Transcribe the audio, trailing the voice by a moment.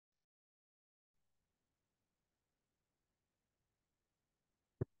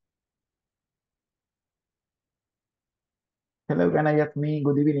Hello, Gana Yasmin.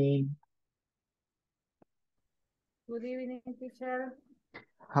 Good evening. Good evening, teacher.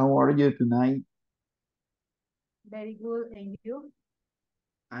 How are you tonight? Very good. And you?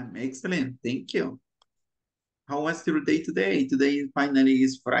 I'm excellent. Thank you. How was your day today? Today finally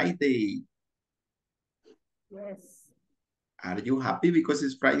is Friday. Yes. Are you happy because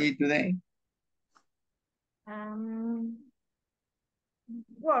it's Friday today? Um,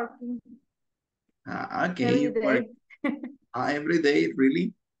 Working Okay, every you work day. every day,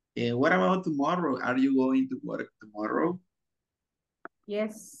 really? What about tomorrow? Are you going to work tomorrow?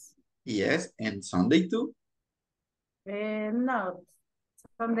 Yes. Yes, and Sunday too? No,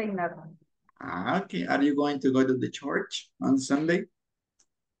 Sunday not. Okay. Are you going to go to the church on Sunday?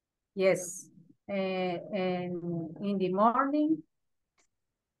 Yes. And in the morning,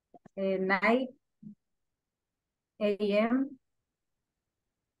 9 a.m.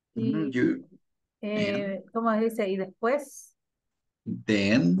 Y, You and ¿cómo se dice? Y después,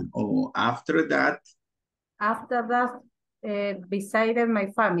 then or after that, after that, beside my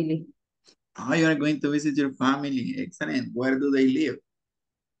family. oh, you are going to visit your family. Excellent. Where do they live?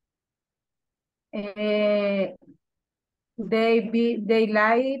 Eh, they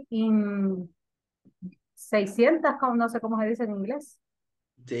live in 600, no sé cómo se dice en inglés.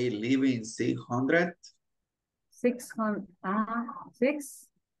 They live in 600. 600, 6,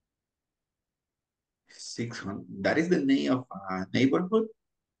 600. That is the name of a neighborhood.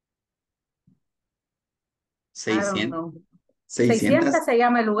 I don't 600. know. 600 600. se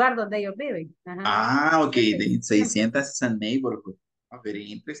llama el lugar donde ellos viven. Ajá, Okay. ese The es. 600 is a neighborhood. A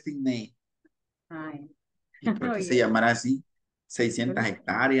very interesting name. Ay, ¿Y por qué se oye, llamará así? yo 600 no sé.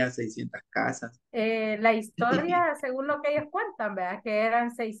 hectáreas, 600 casas. La historia, según lo que ellos cuentan, ¿verdad? Que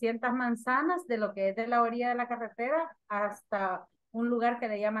eran 600 manzanas de lo que es de la orilla de la carretera hasta un lugar que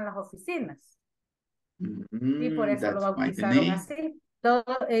le llaman las oficinas. Y por eso lo That's why the bautizaron name. así.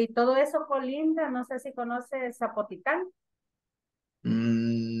 Y todo eso colinda, no sé si conoce Zapotitán.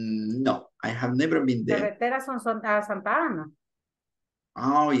 No, I have never been there. Carreteras son a Santa Ana.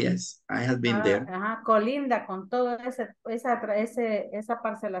 Oh, yes, I have been there. Ajá, colinda con todo esa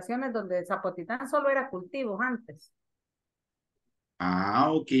parcelaciones donde Zapotitán solo era cultivos antes.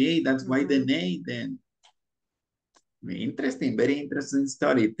 Okay, that's why the Ujú. name then. Interesting, very interesting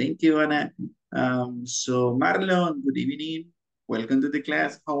story. Thank you, Anna. So Marlon, good evening. Welcome to the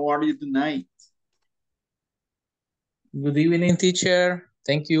class. How are you tonight? Good evening, teacher.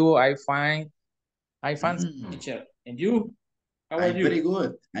 Thank you. I find Mm, teacher. And you? How are I'm you? very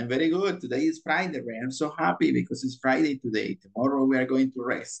good. I'm very good. Today is Friday, right? I'm so happy because it's Friday today. Tomorrow we are going to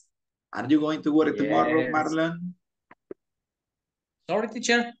rest. Are you going to work tomorrow, Yes. Marlon? Sorry,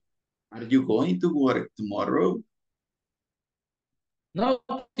 teacher. Are you going to work tomorrow? No,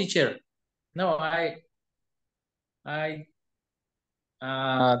 teacher. No, I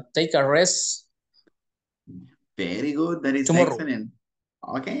take a rest Very good. That is tomorrow. excellent.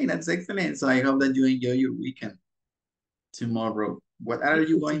 Okay, that's excellent. So I hope that you enjoy your weekend tomorrow. What are Yes,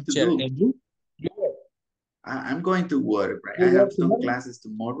 you going to teacher. do? And you? You work. I'm going to work, right? You I have work some tomorrow? classes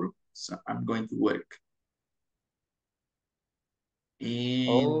tomorrow, so I'm going to work.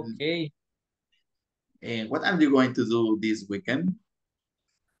 And, Okay. and what are you going to do this weekend?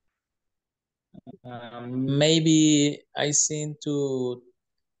 Maybe I seem to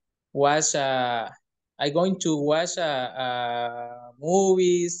watch I going to watch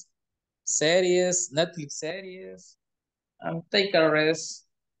movies, series, Netflix series, and take a rest.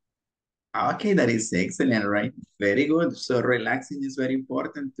 Okay, that is excellent, right? Very good. So relaxing is very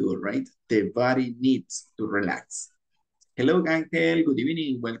important too, right? The body needs to relax. Hello, Angel. Good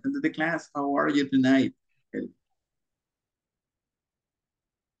evening. Welcome to the class. How are you tonight?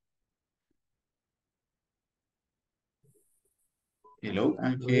 Hello,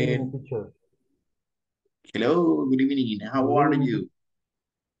 Good evening, Angel. teacher. Hello, good evening. How Good are evening. you?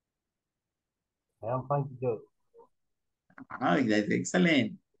 I am fine, teacher. That's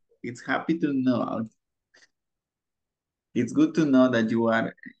excellent. It's happy to know. It's good to know that you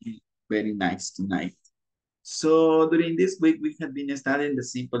are very nice tonight. So during this week, we have been studying the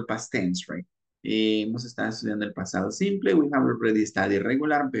simple past tense, right? Hemos estado estudiando el pasado simple. We have already studied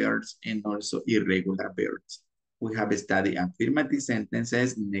regular verbs and also irregular verbs. We have studied affirmative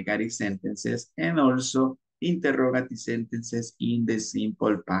sentences, negative sentences, and also interrogative sentences in the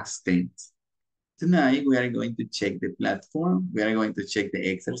simple past tense. Tonight, we are going to check the platform. We are going to check the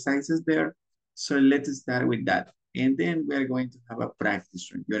exercises there. So let's start with that. And then we are going to have a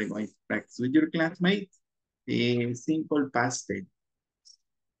practice. You are going to practice with your classmates a simple past tense.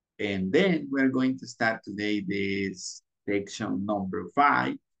 And then we're going to start today this section number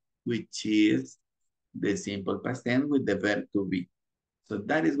 5, which is the simple past tense with the verb to be. So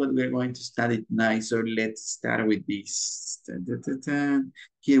that is what we're going to study tonight. So let's start with this. Dun, dun, dun, dun.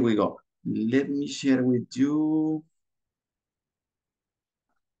 Here we go. Let me share with you.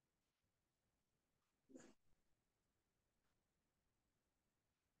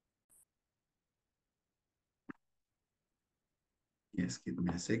 Yes, give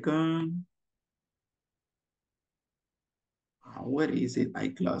me a second. Where is it? I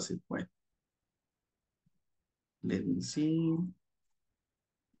close it. Well, let me see.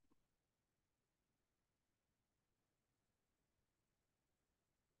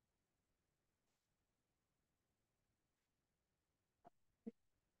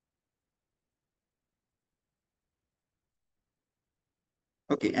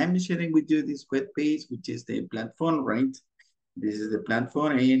 Okay, I'm sharing with you this web page, which is the platform, right? This is the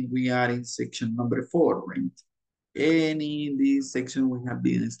platform, and we are in section number 4, right? And in this section, we have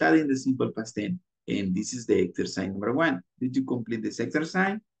been studying the simple past tense. And this is the exercise number 1. Did you complete this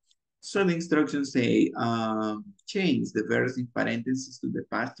exercise? So the instructions say, change the verbs in parentheses to the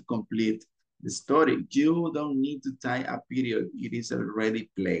past to complete the story. You don't need to tie a period. It is already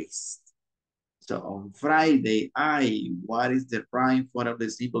placed. So on Friday, what is the prime form of the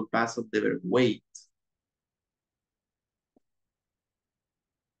simple past of the verb wait?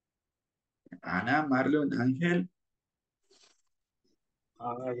 Ana, Marlon, Angel.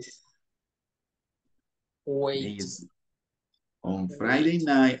 Wait. Is on Friday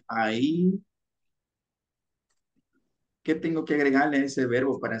night, ¿qué tengo que agregarle a ese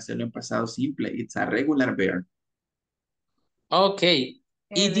verbo para hacerlo en pasado simple? It's a regular verb. Okay.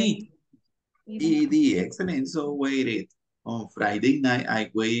 ED. ED, excellent. So waited. On Friday night, I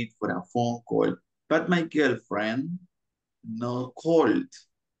waited for a phone call, but my girlfriend no called.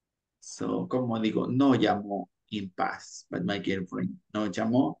 So, como digo, no llamó in past, but my girlfriend no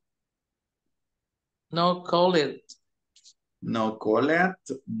llamó. No call it. No called.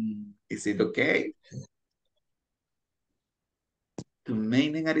 Is it okay? To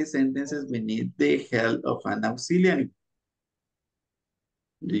make negative sentences, we need the help of an auxiliary.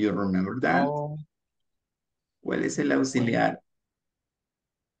 Do you remember that? No. ¿Cuál es el auxiliar?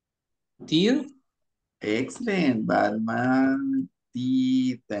 Did? Excellent, Batman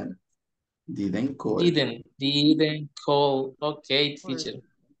didn't call. Didn't call. Okay, teacher.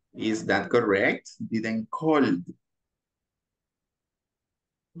 Is that correct? Didn't call.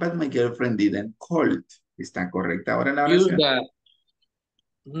 But my girlfriend didn't call. ¿Está correcta ahora la Use oración? the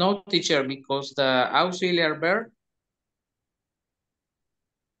no, teacher, because the auxiliary verb.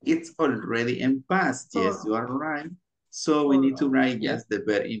 It's already in past. Yes, you are right. So we need to write just the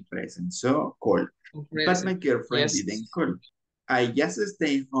verb in present. So call. But my girlfriend didn't call. I just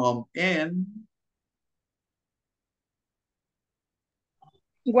stayed home and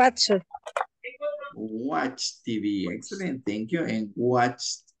Watch TV. Excellent. Thank you. And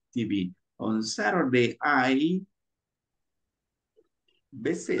watched TV. On Saturday, I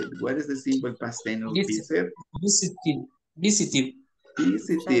visit. What is the simple past tense of visit? Visited. Visited.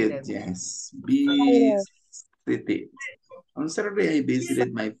 Visited, yes. Visited. On Saturday, I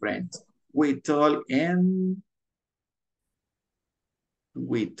visited my friends. We talked and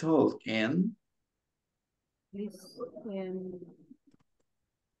Listen.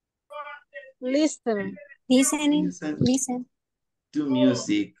 Listening. Listen. to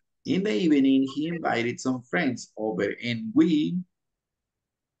music. In the evening, he invited some friends over and we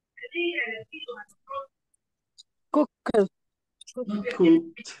Cooked.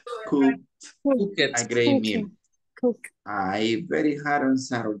 cooked a great meal. Cook. I very hard on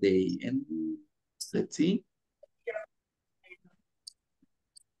Saturday and let's see.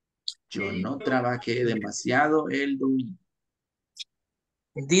 Yo no trabajé demasiado el domingo.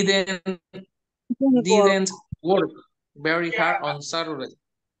 Didn't work very hard on Saturday.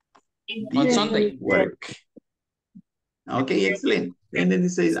 On Sunday. Work. Okay, excellent. And then it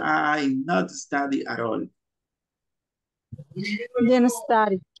says, I not study at all. Didn't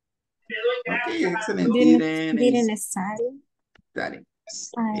study. Okay, excellent. Didn't study.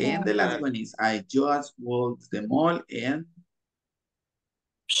 And the last one is, I just walked the mall and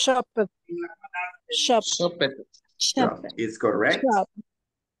Shop. Is correct? Shop.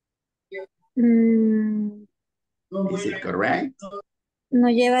 Is it correct? No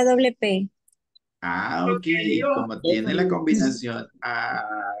lleva doble P. Ok. Como tiene la combinación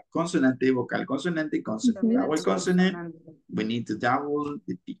consonante, vocal, consonante y consonante. Double consonant, we need to double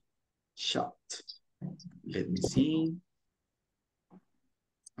the P. Shot. Let me see.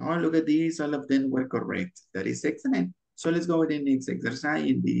 Oh, look at this. All of them were correct. That is excellent. So let's go with the next exercise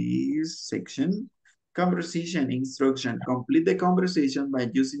in this section. Conversation instruction. Complete the conversation by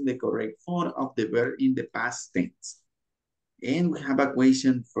using the correct form of the verb in the past tense. And we have a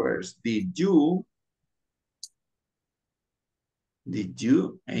question first. Did you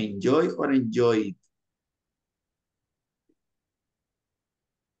enjoy or enjoy it?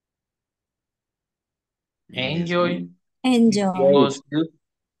 Enjoy. Enjoy.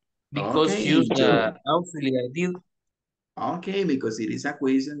 Because use the auxiliary did. Okay, because it is a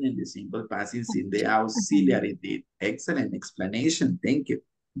question and the simple past is in the auxiliary did. Excellent explanation. Thank you.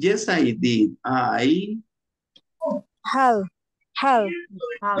 Yes, I did. I. Have.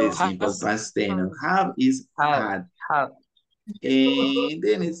 The simple past tense of have is had. And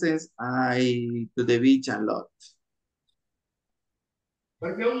then it says, I to the beach a lot.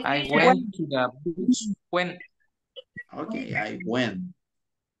 I went to the beach when. Okay, I went.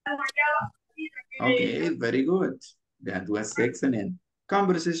 Okay, very good. That was excellent.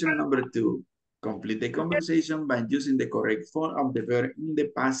 Conversation number 2. Complete the conversation by using the correct form of the verb in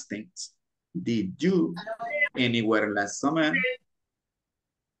the past tense. Did you anywhere last summer?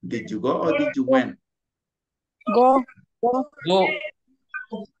 Did you go or did you went? Go.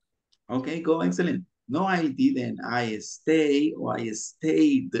 Okay, go, excellent. No, I didn't. I stay or I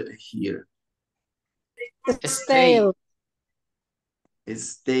stayed here. Stay.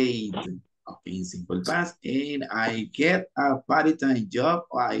 Stayed. Okay, in simple past. And I get a part-time job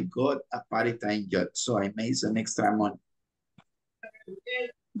or I got a part-time job. So I made some extra money.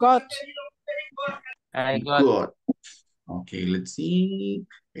 Got. I got. Good. Okay, let's see.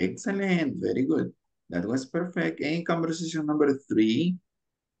 Excellent. Very good. That was perfect. And conversation number 3.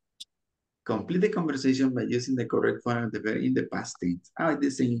 Complete the conversation by using the correct form of the verb in the past tense.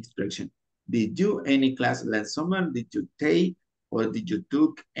 The same instruction. Did you any class last summer? Did you take or did you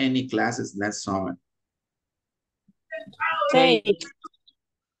took any classes last summer? Take.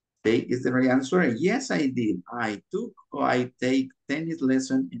 Take is the right answer. Yes, I did. I took or I take tennis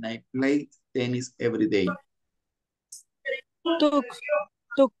lesson and I played tennis every day. Took.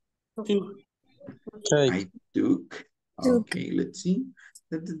 I took. Okay, let's see.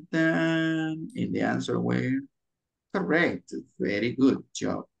 And the answer were correct. Very good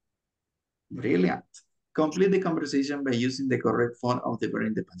job. Brilliant. Complete the conversation by using the correct form of the verb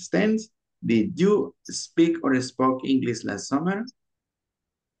in the past tense. Did you speak or spoke English last summer?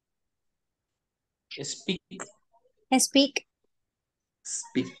 Speak.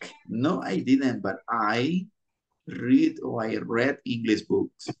 Speak. No, I didn't, but I read or I read English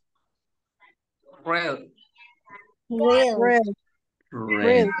books. Read.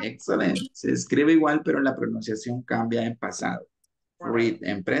 Read. Excellent. Se escribe igual, pero la pronunciación cambia en pasado. Read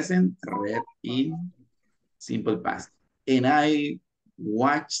en present, read in simple past. And I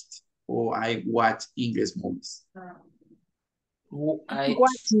watched or I watch English movies. I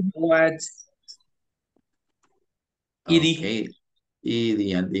watch. Okay.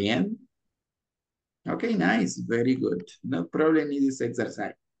 ED at the end. Okay, nice. Very good. No problem in this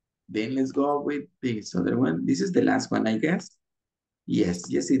exercise. Then let's go with this other one. This is the last one, I guess. Yes,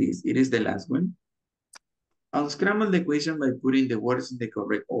 it is. It is the last one. Unscramble the question by putting the words in the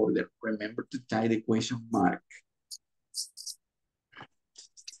correct order. Remember to tie the question mark.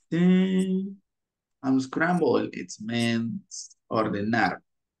 Then, unscramble, it means ordenar.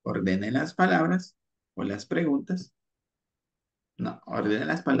 Ordene las palabras o las preguntas. No, ordene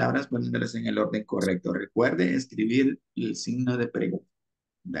las palabras poniéndolas en el orden correcto. Recuerde escribir el signo de pregunta.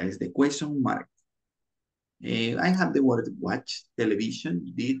 That is the question mark. I have the word watch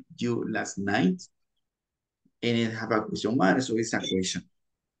television. Did you last night? And it have a question mark, so it's a question.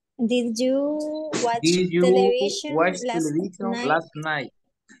 Did you watch television last night?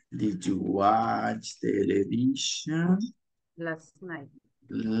 Did you watch television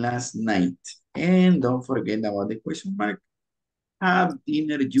last night? And don't forget about the question mark. Have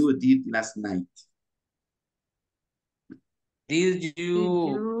dinner you did last night? Did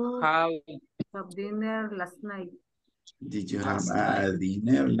you have dinner last night? Did you have a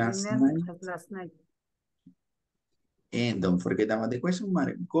dinner last night? And don't forget about the question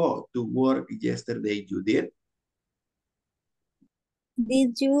mark. Go to work yesterday, you did?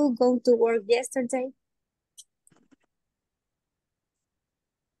 Did you go to work yesterday?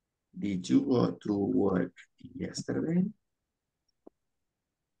 Did you go to work yesterday?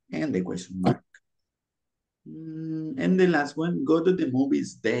 And the question mark. And the last one, go to the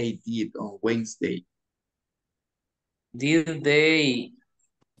movies they did on Wednesday. Did they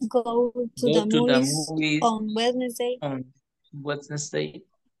go to the movies on Wednesday? On Wednesday.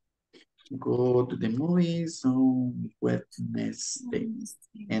 Go to the movies on Wednesday.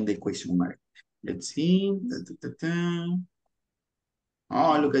 And the question mark. Let's see.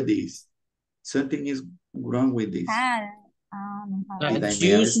 Oh, look at this. Something is wrong with this. Did I make a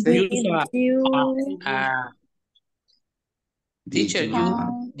Use mistake? Did teacher, you you have?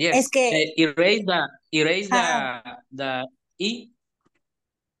 yes. Es que Erase the E,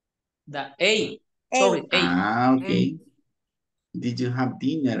 the A. Sorry, A. Ah, okay. Did you have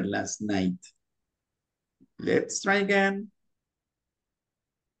dinner last night? Let's try again.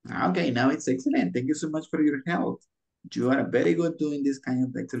 Okay, now it's excellent. Thank you so much for your help. You are very good doing this kind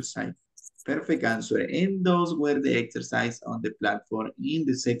of exercise. Perfect answer. And those were the exercise on the platform in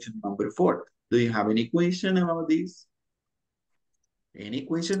the section number 4. Do you have any question about this? Any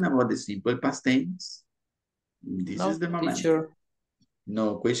question about the simple past tense? This is the moment. Teacher.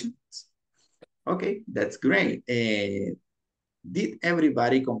 No questions? Okay, that's great. Did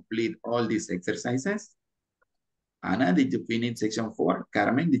everybody complete all these exercises? Anna, did you finish section 4?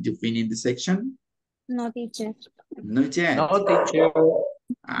 Carmen, did you finish the section? No, teacher. Not yet. No, teacher.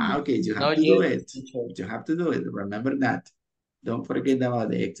 Okay, you have Not to do yet, it. teacher. You have to do it. Remember that. Don't forget about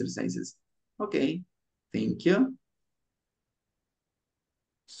the exercises. Okay, thank you.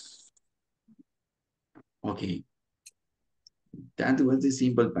 Okay, that was the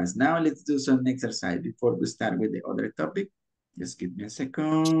simple past. Now let's do some exercise before we start with the other topic. Just give me a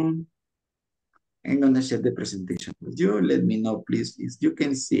second. I'm gonna share the presentation with you. Let me know, please, if you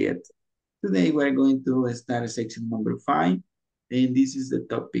can see it. Today we're going to start section number 5, and this is the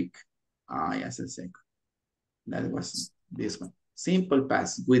topic. Yes, a second. That was this one. Simple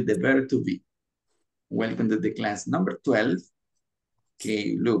past with the verb to be. Welcome to the class number 12.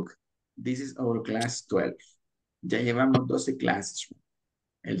 Okay, look, this is our class 12. Ya llevamos 12 clases.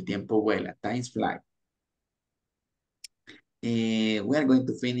 El tiempo vuela, time flies. We are going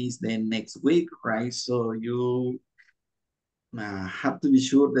to finish the next week, right? So you have to be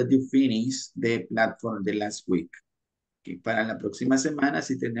sure that you finish the platform the last week. Okay, para la próxima semana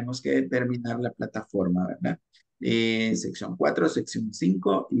sí tenemos que terminar la plataforma, ¿verdad? Sección 4, sección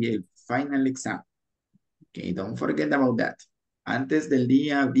 5 y el final exam. Okay, don't forget about that. Antes del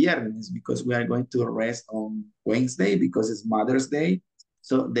día viernes, because we are going to rest on Wednesday because it's Mother's Day.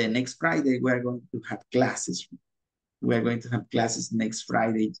 So the next Friday, we are going to have classes. We are going to have classes next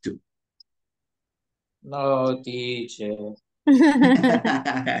Friday too. No, teacher.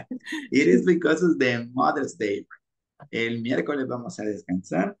 It is because of the Mother's Day. El miércoles vamos a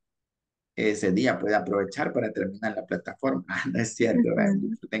descansar. Ese día puede aprovechar para terminar la plataforma. No es cierto,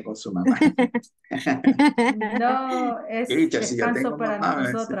 disfruten con su mamá. No, es Teacher, si yo descanso tengo para mamá,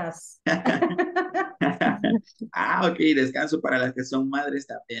 nosotras. Ok, descanso para las que son madres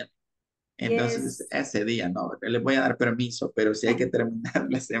también. Entonces, Yes. ese día no, les voy a dar permiso, pero si hay que terminar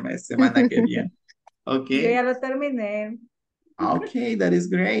la semana que viene. Ok. Yo ya lo terminé. Ok, that is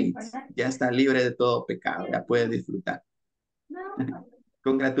great. Ya está libre de todo pecado, ya puede disfrutar.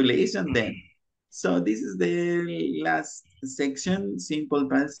 Congratulations then. So this is the last section, simple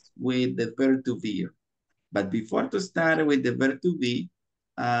past with the verb to be. But before to start with the verb to be,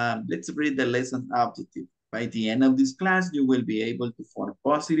 let's read the lesson objective. By the end of this class, you will be able to form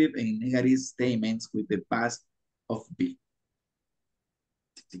positive and negative statements with the past of be.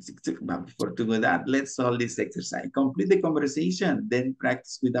 But before to do that, let's solve this exercise. Complete the conversation, then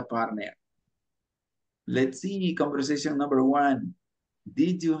practice with a partner. Let's see conversation number 1.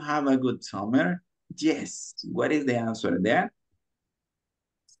 Did you have a good summer? Yes. What is the answer there?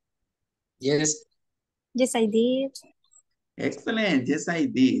 Yes. Yes, I did. Excellent. Yes, I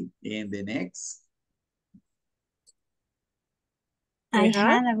did. And the next? I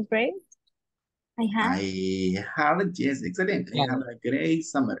had a great. I had Yes, excellent. I have a great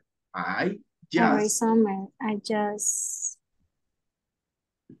summer. I a just. great summer. I just.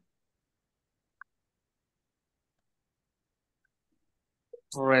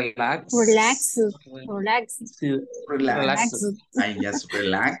 Relax. Relax. I just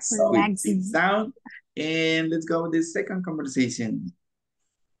relax with the sound. And let's go with the second conversation.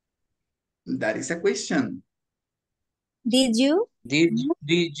 That is a question. Did you? Did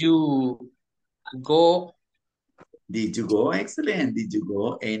you go? Did you go? Excellent. Did you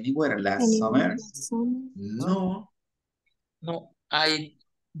go anywhere last summer? No. No, I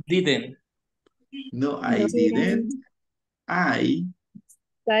didn't. No, I didn't. I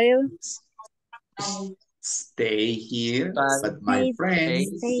stay here, but my friends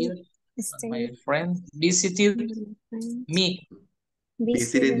visited me.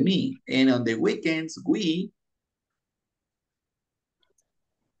 Visited me. And on the weekends, we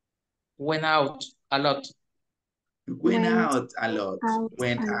went out a lot. Went out a lot.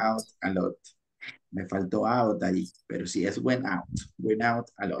 Me faltó out ahí, pero sí es went out. Went out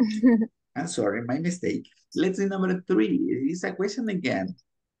a lot. I'm sorry, my mistake. Let's see number 3. It's a question again.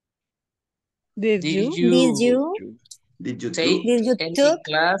 Did Did you? Did you take took? Did you any took?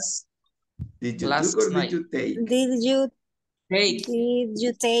 class Did you last took or did night? you take? Did you Take did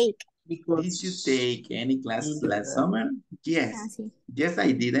you take? Did you because take any classes last summer? Ah, Yes. sí. Yes,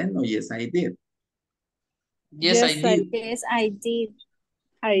 I didn't. No, yes, I did. yes, I did. Yes, I did.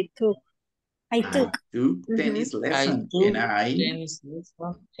 I took. I I took. took Mhm. tennis I lesson took and I tennis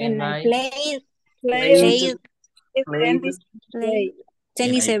lesson And I played played played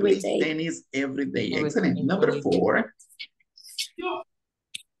tennis every play day. tennis every day. every Excellent. Number day. 4.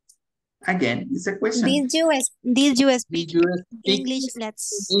 Again, it's a question. Did you speak Did you speak English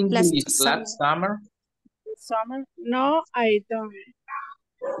last English summer? last summer? No, I don't.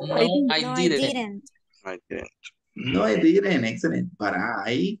 No, I No, I didn't. didn't. I did. No, I didn't. Excellent. But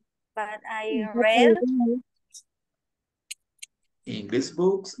I But I read English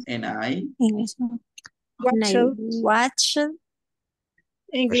books and I English and I watched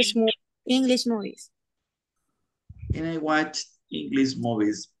English movie. English movies. watch English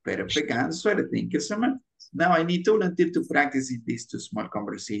movies. Perfect answer. Thank you so much. Now I need to volunteer to practice in these two small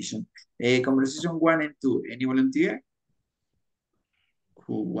conversations. Conversation 1 and 2. Any volunteer?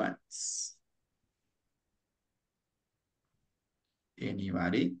 Who wants?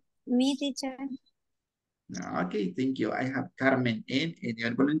 Anybody? Me, teacher. Okay, thank you. I have Carmen and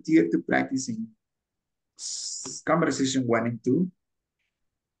anyone volunteer to practice in conversation 1 and 2.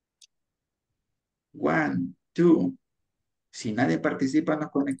 1, 2. Si nadie participa,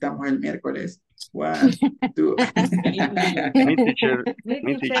 nos conectamos el miércoles. 1, 2. Me, teacher. Me,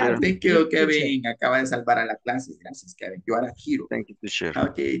 Me, teacher. teacher. Thank you, Kevin. Acaba de salvar a la clase. Gracias, Kevin. You are a hero. Thank you, teacher.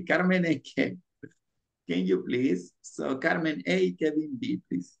 Okay, Carmen and Kevin. Can you please? So, Carmen A, Kevin B,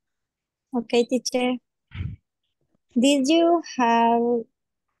 please. Okay, teacher. Did you have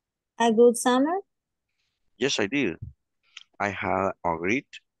a good summer? Yes, I did. I had a great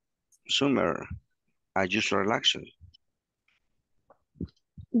summer. I just relaxed.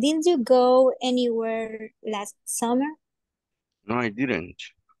 Did you go anywhere last summer? No, I didn't.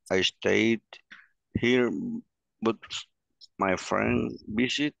 I stayed here, but my friend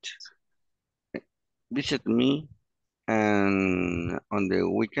visit me, and on the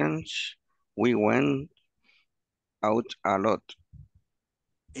weekends we went out a lot.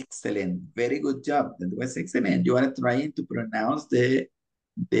 Excellent. Very good job. That was excellent. You are trying to pronounce the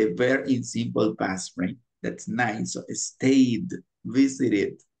verb in simple past, right? That's nice. So stayed,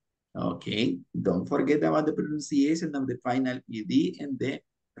 visited. Okay. Don't forget about the pronunciation of the final ed and the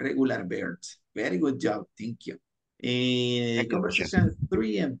regular verbs. Very good job. Thank you. Thank you, teacher. Conversation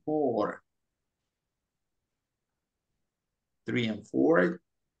 3 and 4. 3 and 4.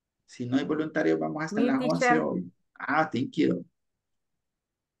 Si no hay voluntarios, vamos hasta Me, las 11 teacher. hoy. Ah, thank you.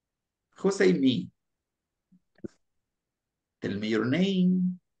 Who say me? Tell me your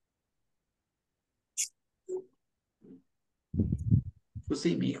name. Who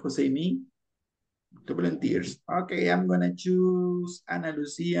say me? Who say me? The volunteers. Okay, I'm gonna choose Ana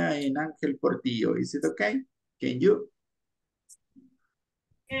Lucia and Ángel Portillo. Is it okay? Can you?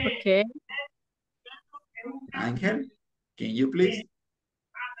 Okay. Ángel, can you please?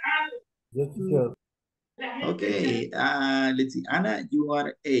 Yes, teacher. Okay, let's see. Ana, you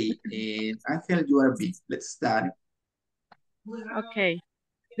are A, and Ángel, you are B. Let's start. Okay.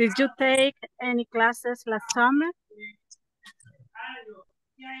 Did you take any classes last summer?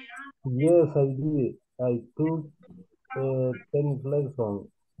 Yes, I did. I took a tennis lesson.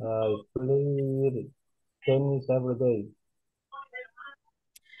 I played tennis every day.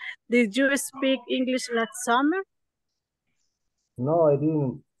 Did you speak English last summer? No, I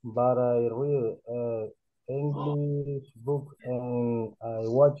didn't, but I read English book and I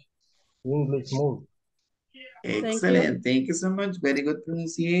watch English movies. Excellent. Thank you so much. Very good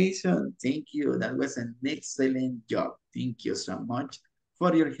pronunciation. Thank you. That was an excellent job. Thank you so much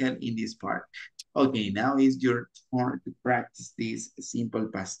for your help in this part. Okay, now is your turn to practice this simple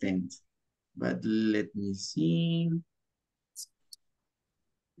past tense. But let me see.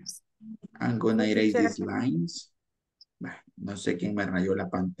 I'm gonna erase these lines. No sé quién me rayó la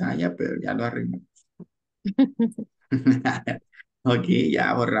pantalla, pero ya lo arreglamos. Ok,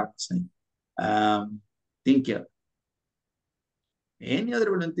 ya borramos ahí. Thank you. Any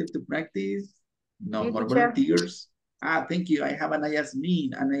other volunteer to practice? No Me, more teacher. volunteers. Thank you. I have Ana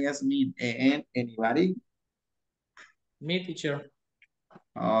Yasmin. Ana Yasmin. And anybody? Me, teacher.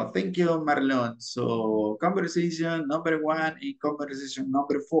 Oh, thank you, Marlon. So conversation number 1 and conversation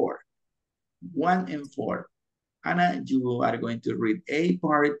number 4. 1 and 4. Anna, you are going to read A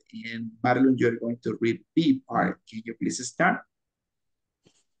part, and Marlon, you're going to read B part. Can you please start?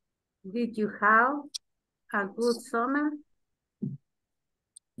 Did you have a good summer?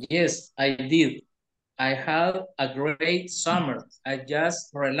 Yes, I did. I had a great summer. I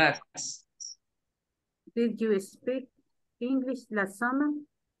just relaxed. Did you speak English last summer?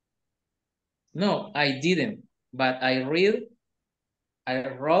 No, I didn't. But I wrote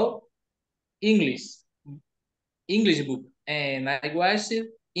English book, and I watched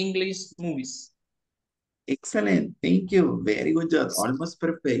English movies. Excellent. Thank you. Very good job. Almost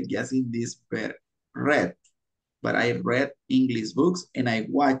perfect. Yes, in this read. But I read English books and I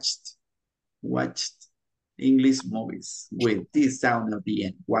watched English movies with this sound at the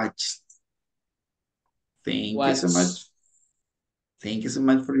end. Watched. Thank you so Watch. much. Thank you so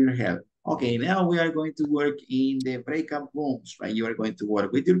much for your help. Okay, now we are going to work in the breakout rooms, right? You are going to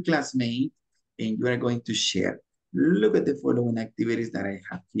work with your classmate and you are going to share. Look at the following activities that I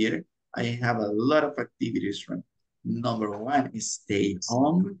have here. I have a lot of activities, right? Number one is stay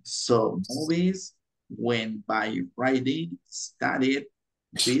home, saw movies, went by riding, studied,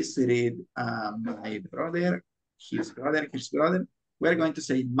 visited my brother, his brother. We're going to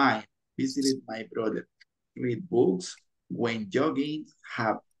say mine, visited my brother, read books, went jogging,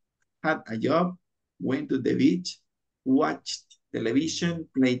 have had a job, went to the beach, watched television,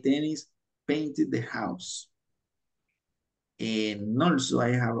 played tennis, painted the house. And also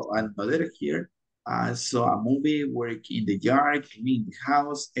I have another here. Saw a movie, work in the yard, clean the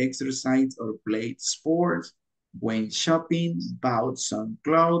house, exercise or played sports, went shopping, bought some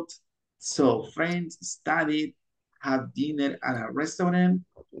clothes, saw friends, studied, had dinner at a restaurant,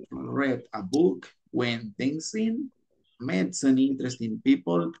 read a book, went dancing, met some interesting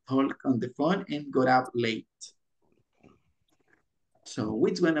people, talked on the phone, and got up late. So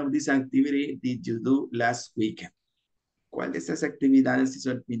which one of these activities did you do last weekend? ¿Cuál de estas actividades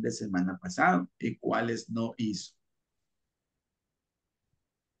hizo el fin de semana pasado y cuáles no hizo?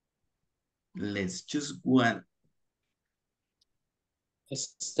 Let's choose one.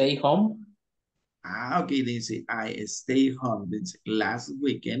 Stay home. Okay, dice, I stay home. Dice, last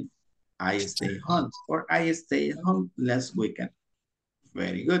weekend, I stay home. Or I stay home last weekend.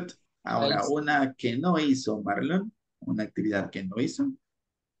 Very good. Ahora, una que no hizo, Marlon. Una actividad que no hizo.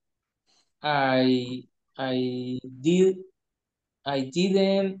 I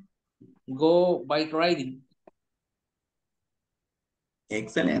didn't go bike riding.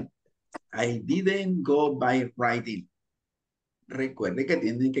 Excellent. I didn't go bike riding. Recuerde que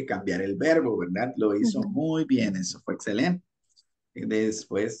tienen que cambiar el verbo, ¿verdad? Lo hizo muy bien, eso fue excelente.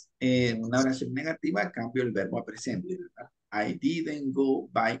 Después, en una oración negativa, cambio el verbo a presente, ¿verdad? I didn't go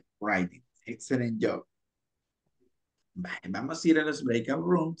bike riding. Excellent job. Vamos a ir a los breakout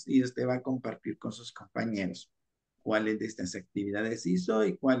rooms y usted va a compartir con sus compañeros cuáles de estas actividades hizo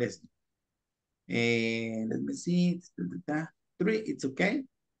y cuáles no. Let me see. 3, it's okay.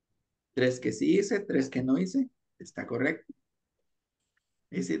 3 que sí hice, 3 que no hice. ¿Está correcto?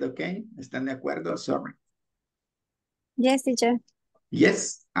 Is it okay? ¿Están de acuerdo? Sorry. Yes, teacher.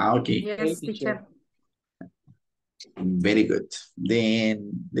 Yes? Okay. Yes, teacher. Very good.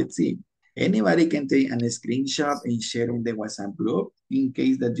 Then, let's see. Anybody can take a screenshot and share in the WhatsApp group in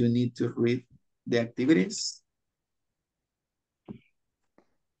case that you need to read the activities.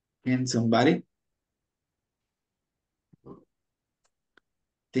 Can somebody?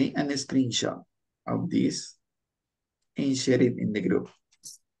 Take a screenshot of this and share it in the group.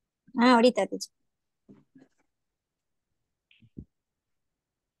 Ahorita, teacher.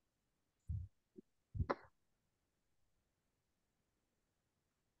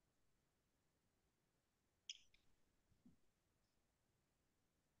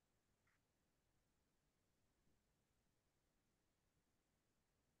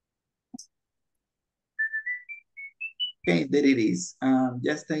 Okay, there it is.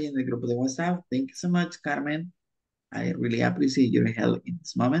 Ya está ahí en el grupo de WhatsApp. Thank you so much, Carmen. I really appreciate your help in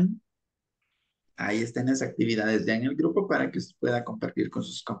this moment. Ahí están las actividades ya en el grupo para que usted pueda compartir con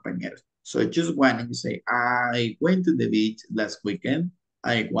sus compañeros. So just one and you say, I went to the beach last weekend.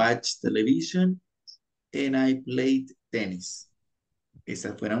 I watched television and I played tennis.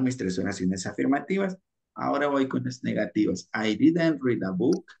 Esas fueron mis 3 oraciones afirmativas. Ahora voy con las negativas. I didn't read a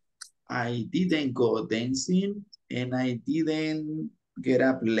book. I didn't go dancing. And I didn't get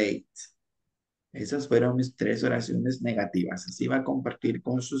up late. Esas fueron mis 3 oraciones negativas. Así va a compartir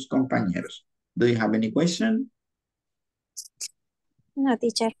con sus compañeros. Do you have any question? No,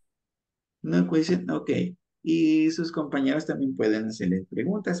 teacher. No question, ok. Y sus compañeros también pueden hacerle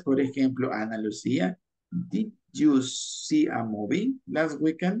preguntas. Por ejemplo, Ana Lucía, did you see a movie last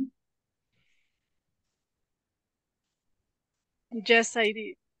weekend? Yes, I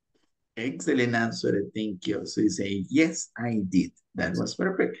did. Excellent answer, thank you. So you say, yes, I did. That was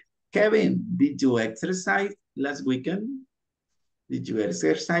perfect. Kevin, did you exercise last weekend? Did you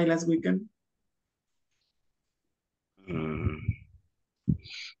exercise last weekend? Mm,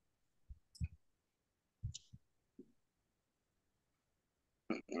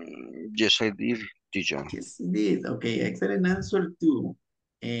 yes, I did, teacher. Yes, indeed. Okay, excellent answer too.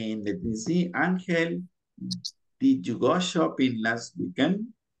 And let me see, Angel, did you go shopping last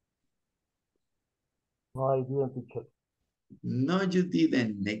weekend? No, I didn't, teacher. No, you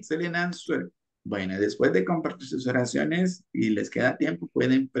didn't. Excellent answer. Bueno, después de compartir sus oraciones y les queda tiempo,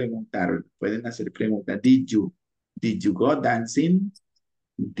 pueden preguntar, pueden hacer preguntas. Did you go dancing?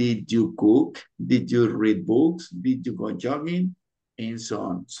 Did you cook? Did you read books? Did you go jogging? And so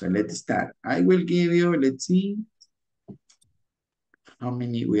on. So let's start. I will give you, let's see, how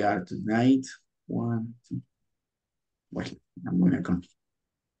many we are tonight. One, two. Well, I'm gonna come.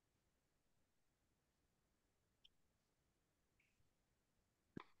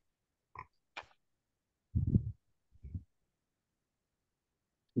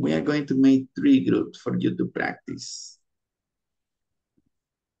 We are going to make 3 groups for you to practice.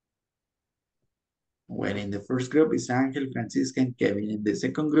 Well, in the first group is Angel, Francisca, and Kevin. In the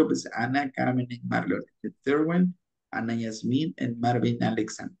second group is Anna, Carmen, and Marlon. The third one, Anna Yasmin and Marvin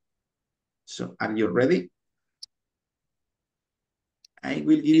Alexander. So, are you ready? I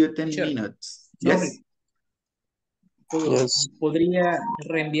will give you 10 Teacher, minutes. sorry. Yes? Yes. ¿Podría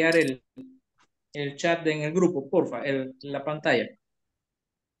reenviar el chat en el grupo, porfa, la pantalla?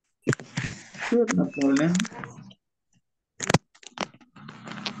 Sure, no problem.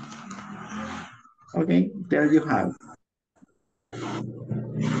 Okay, there you have.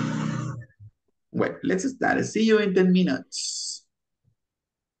 Well, let's start. See you in 10 minutes.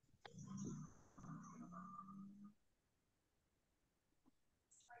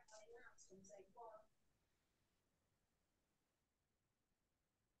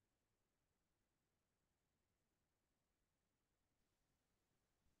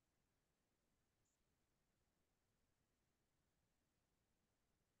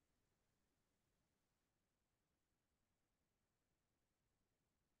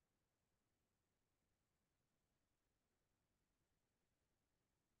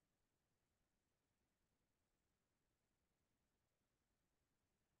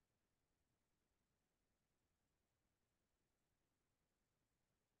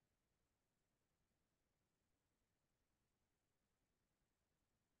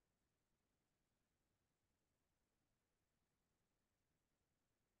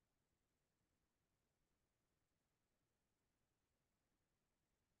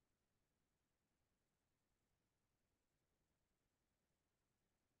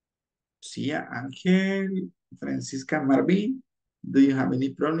 Sia, Angel, Francisca, Marvin, do you have any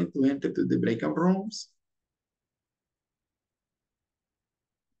problem to enter to the breakout rooms?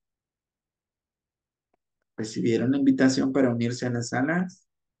 ¿Recibieron la invitación para unirse a las salas?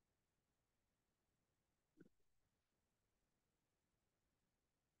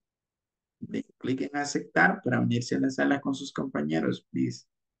 Clic en aceptar para unirse a la sala con sus compañeros, please.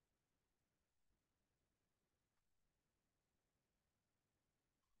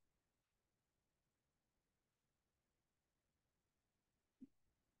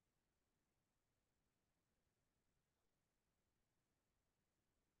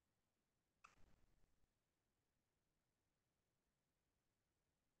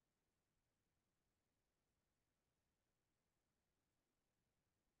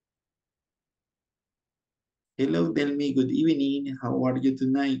 Hello, Delmi. Good evening. How are you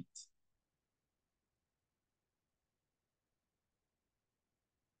tonight?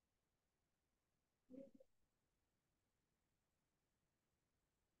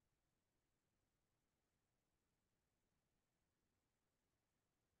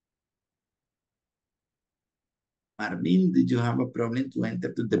 Marvin, did you have a problem to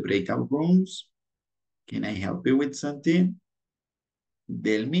enter to the breakout rooms? Can I help you with something?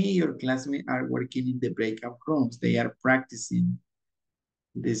 Delmi, your classmates are working in the breakout rooms. They are practicing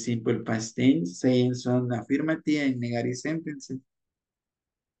the simple past tense, saying some affirmative and negative sentences.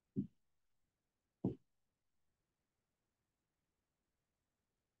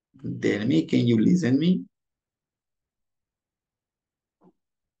 Delmi, can you listen me?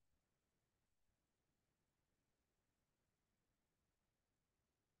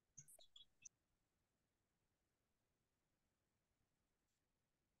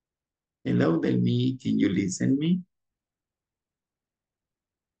 Hello, Delmi, can you listen me?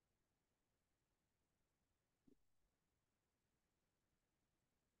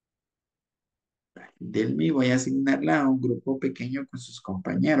 Delmi, voy a asignarla a un grupo pequeño con sus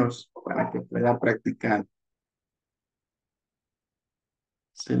compañeros para que pueda practicar.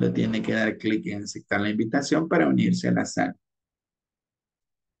 Solo tiene que dar clic en aceptar la invitación para unirse a la sala.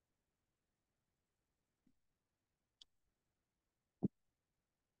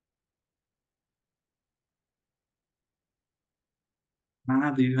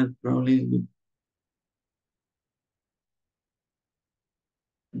 Do you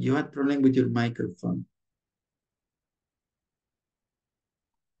have problem with your microphone?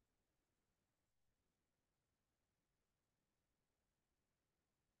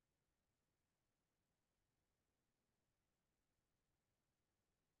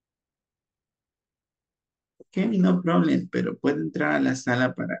 Ok, no problem, pero puede entrar a la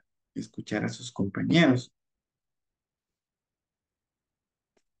sala para escuchar a sus compañeros.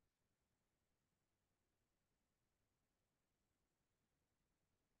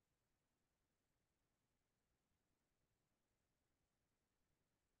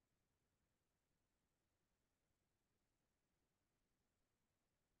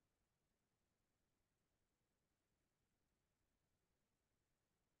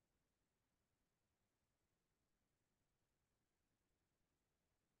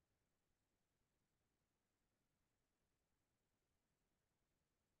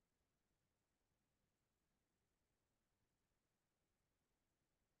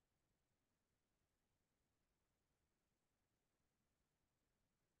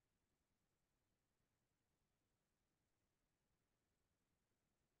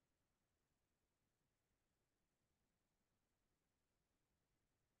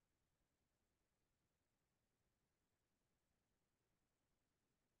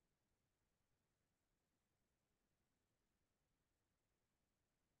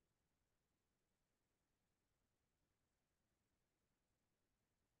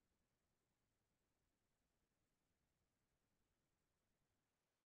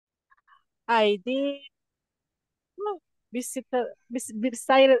 I did visit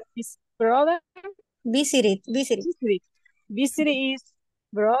his brother. Visited. Visit his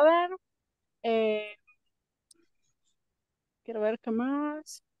brother. Quiero ver qué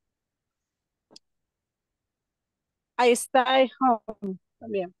más. I stay home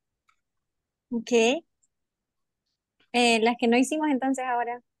también. Ok. Las que no hicimos entonces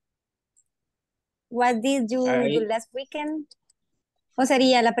ahora. What did you do last weekend? O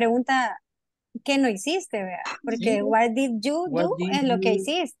sería la pregunta, ¿qué no hiciste, verdad? Porque Sí. what did you What do did es lo que you-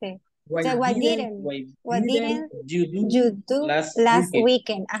 hiciste. Why O sea, what didn't didn't you you do do last last weekend?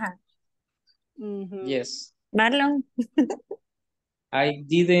 weekend? Ajá. Yes. Marlon. I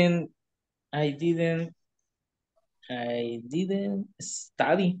didn't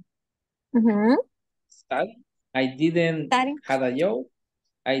study. Ujú. Study. I didn't Study. have a job.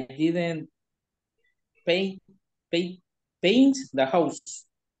 I didn't pay, paint the house.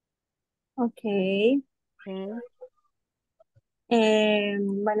 Ok. Okay.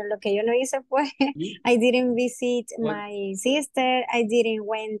 Bueno, lo que yo no hice fue, You- I didn't visit What? my sister, I didn't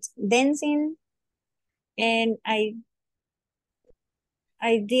went dancing, and I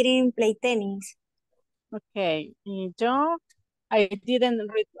didn't play tennis. Okay. Y yo, I didn't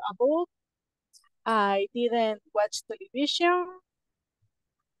read a book. I didn't watch television.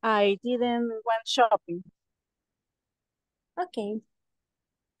 I didn't went shopping. Ok.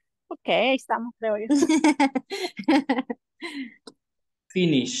 Ok, ahí estamos, creo yo.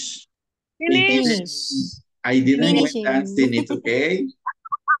 Finish. Finish. I didn't went Finishing. dancing, it's okay.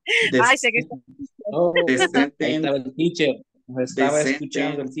 Ay, sé que está. Oh, The ahí sentence, estaba el teacher. Nos the estaba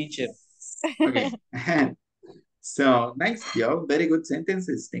escuchando el sentence. teacher. Okay. So, nice job. Very good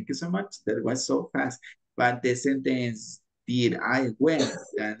sentences. Thank you so much. That was so fast. But the sentence, did I went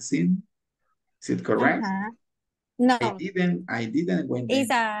dancing? Is it correct? Ajá. No, I didn't went it's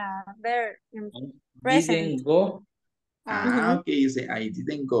dancing. a verb in present. Didn't go. Ah, okay. You say, I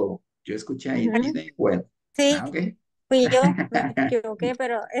didn't go. Yo escuché, I Ujú. didn't went. Sí, Ah, okay. fui yo, me equivoqué,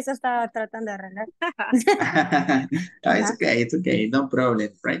 pero eso estaba tratando de arreglar. It's Ajá. okay, it's okay, no problem,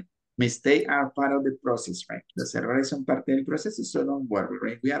 right? Mistakes are part of the process, right? Los errores son parte del proceso, so don't worry,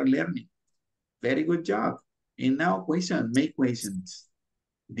 right? We are learning. Very good job. And now make questions.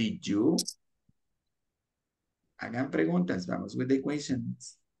 Did you? Hagan preguntas, vamos with the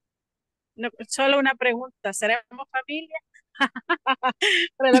questions. No, solo una pregunta. ¿Seremos familia?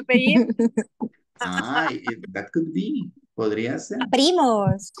 Por el apellido. That could be. Podría ser.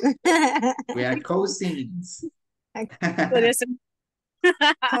 Primos. We are cousins. Podría ser.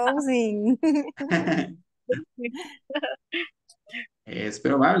 Cousin. Es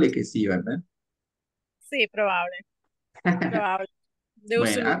probable que sí, ¿verdad? Sí, probable. Probable. De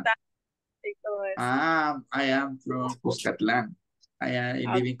Bueno, usulután y todo eso. I am from Cuscatlán. I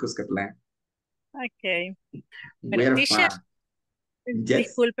live in Cuscatlán. Ok. Bueno, We're teacher, far. Yes.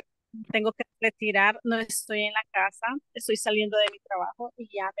 disculpe, tengo que retirar. No estoy en la casa. Estoy saliendo de mi trabajo y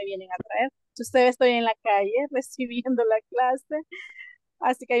ya me vienen a traer. Entonces, estoy en la calle recibiendo la clase.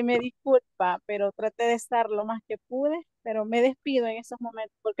 Así que ahí me disculpa, pero traté de estar lo más que pude, pero me despido en esos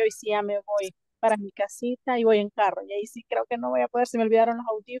momentos porque hoy sí ya me voy para mi casita y voy en carro. Y ahí sí creo que no voy a poder, se me olvidaron los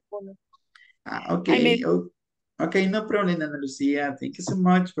audífonos. Ahí me, Okay. Okay, no problem, Ana Lucia. Thank you so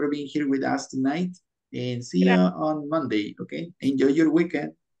much for being here with us tonight. And see you on Monday, okay? Enjoy your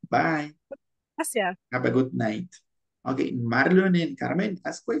weekend. Bye. gracias. Have a good night. Okay, Marlon and Carmen,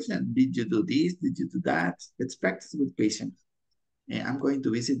 ask question. Did you do this? Did you do that? Let's practice with patience. And I'm going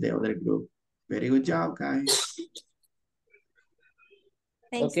to visit the other group. Very good job, guys.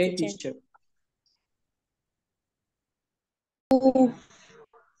 Thanks, Okay, teacher. teacher.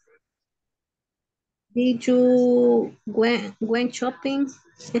 Did you went shopping?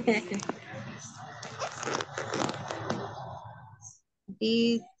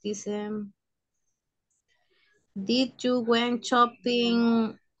 Did you went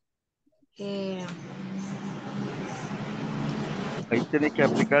shopping? Eh, Ahí tiene que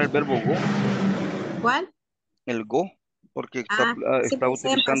aplicar el verbo go, ¿Cuál? el go, porque Sí, está pensé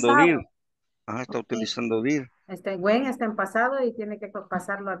en utilizando did. pasado. Ajá, está Ok. utilizando did. When está en pasado y tiene que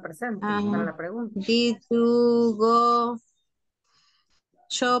pasarlo al presente para la pregunta. Did you go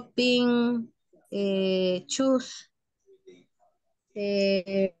shopping? Choose.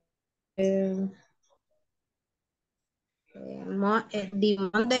 The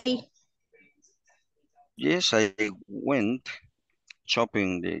Monday. Yes, I went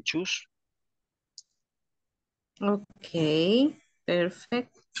shopping the shoes. Okay,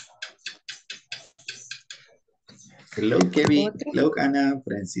 perfect. Hello, Kevin. Hello, Ana,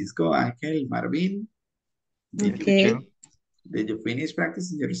 Francisco, Ángel, Marvin. Okay. Did you finish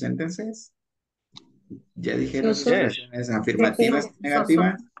practicing your sentences? ¿Ya dijeron sus So, Yes, oraciones afirmativas y So, so.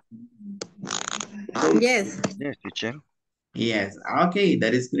 negativas? yes. yes, teacher. Yes, okay,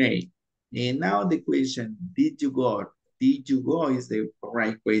 that is great. And now the question, did you go? Did you go is the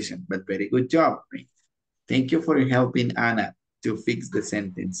right question, but very good job. Right? Thank you for helping Anna to fix the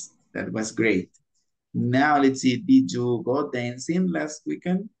sentence. That was great. Now let's see, did you go dancing last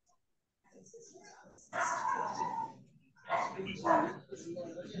weekend?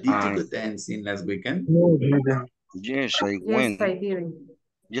 Did you go dancing last weekend? No, didn't. Yes, I Yes, went. I did.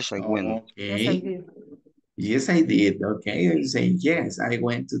 Yes, I went. Yes, I Okay. did. Yes, I did. Okay, you say yes, I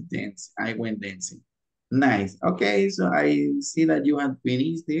went to dance. I went dancing. Nice. Okay, so I see that you have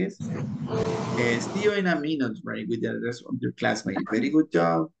finished this. See you in a minute, right, with the rest of your classmates. Very good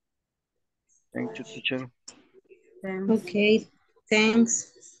job. Thank you, teacher. Okay,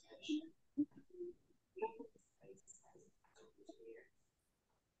 thanks.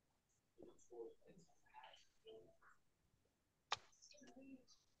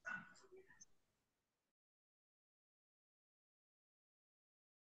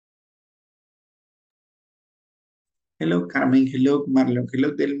 Hello, Carmen. Hello, Marlon.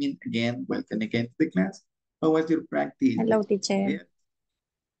 Hello, Delmin. Again, welcome again to the class. How was your practice? Hello, teacher.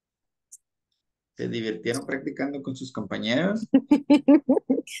 ¿Se divirtieron practicando con sus compañeros?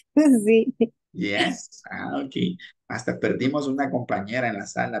 Sí. Yes. Ah, ok. Hasta perdimos una compañera en la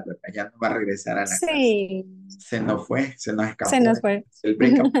sala, pero ya no va a regresar a la clase. Sí. Se nos fue, se nos escapó. Se nos fue. El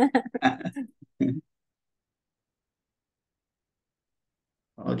breakup.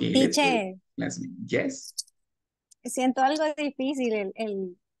 Okay, let's go. Teacher, Yes. siento algo difícil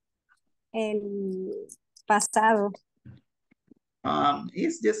el pasado,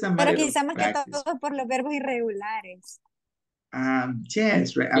 It's just a pero matter of quizá más que practice. todo por los verbos irregulares.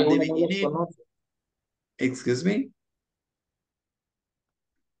 Yes, right. Que At the uno no los beginning, conoce. excuse me.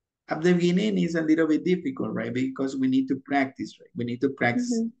 At the beginning is a little bit difficult, right? Because we need to practice, right? We need to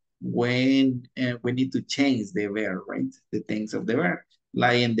practice when we need to change the verb, right? The things of the verb,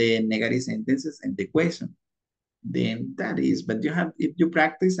 like in the negative sentences and the question. Then that is, but you have, if you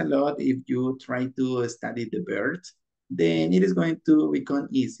practice a lot, if you try to study the verbs, then it is going to become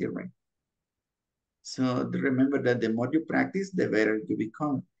easier, right? So remember that the more you practice, the better you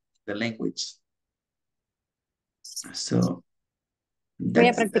become the language. So Voy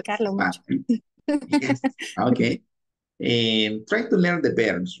a that's practicarlo mucho. yes, okay. Try to learn the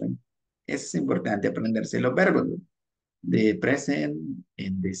verbs, right? Es importante aprenderse los verbos, de present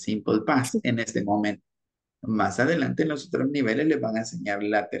and the simple past en este momento. Más adelante en los otros niveles les van a enseñar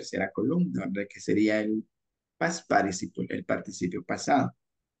la tercera columna, ¿verdad? Que sería el past participle, el participio pasado.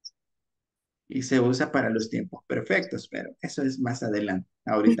 Y se usa para los tiempos perfectos, pero eso es más adelante.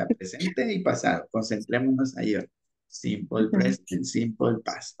 Ahorita presente y pasado. Concentrémonos ahí. Simple present, simple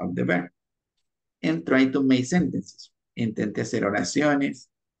past of the verb. And try to make sentences. Intente hacer oraciones,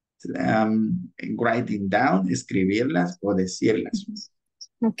 writing down, escribirlas o decirlas.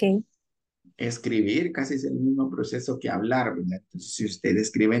 Ok. Escribir casi es el mismo proceso que hablar, ¿verdad? Entonces, si usted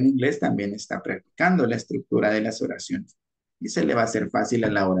escribe en inglés, también está practicando la estructura de las oraciones y se le va a hacer fácil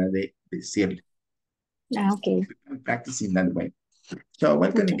a la hora de decirle. Ah, ok. Practicing that way. So,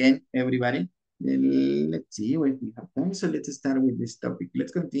 welcome Okay. again, everybody. Let's see what we have done. So, let's start with this topic.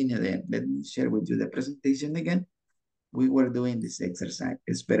 Let's continue then. Let me share with you the presentation again. We were doing this exercise.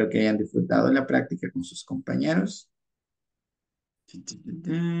 Espero que hayan disfrutado la práctica con sus compañeros.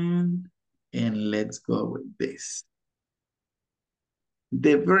 And let's go with this.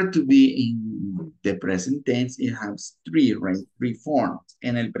 The verb to be in the present tense, it has three, right? Three forms.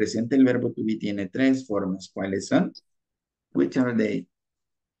 En el presente el verbo to be tiene tres formas. ¿Cuáles son? Which are they?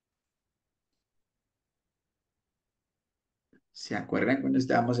 ¿Se acuerdan cuando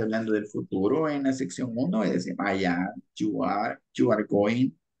estábamos hablando del futuro en la sección 1? Y decíamos, I am, you are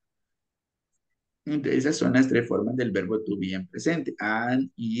going. Entonces, esas son las tres formas del verbo to be en presente. And,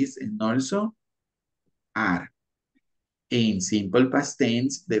 is, and also are. In simple past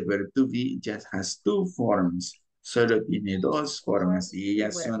tense, the verb to be just has two forms. Solo tiene dos formas y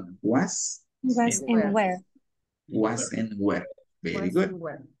ellas son was And where. Was and were. Very good.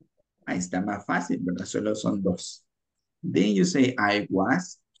 Ahí está más fácil, ¿verdad? Solo son dos. Then you say I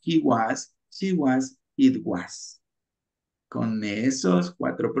was, he was, she was, it was. Con esos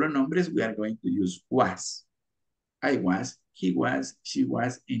cuatro pronombres, we are going to use was. I was, he was, she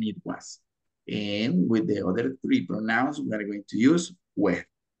was, and it was. And with the other three pronouns, we are going to use were.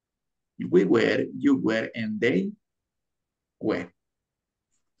 We were, you were, and they were.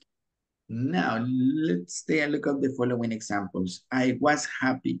 Now, let's take a look at the following examples. I was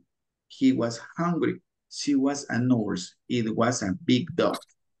happy. He was hungry. She was a nurse. It was a big dog.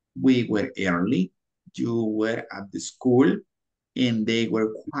 We were early. You were at the school. And they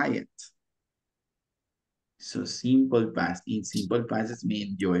were quiet. So simple past. In simple past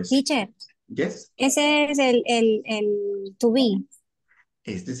mean yo. Teacher. Yes. Ese es el to be.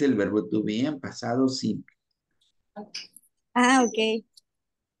 Este es el verbo to be en pasado simple. Ah, ok.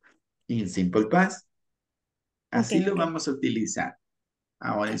 En simple past. Así Okay, lo vamos a utilizar.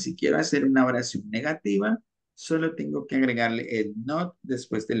 Ahora, si quiero hacer una oración negativa, solo tengo que agregarle el not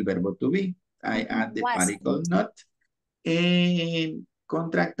después del verbo to be. I add the particle not. En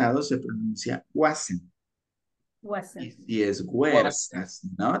contractado se pronuncia wasn't. Y si es were, as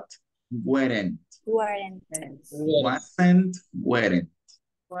not, weren't. Weren't. Wasn't, weren't.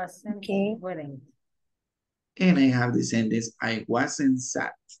 Okay. And I have the sentence, I wasn't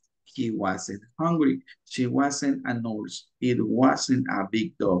sad. He wasn't hungry. She wasn't a nurse. It wasn't a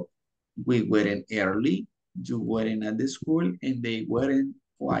big dog. We weren't early. You weren't at the school. And they weren't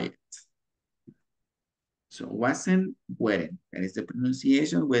quiet. So wasn't, weren't. That is the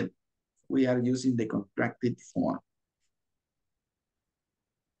pronunciation when we are using the contracted form.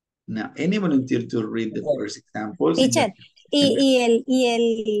 Now, any volunteer to read the first example? Teacher, y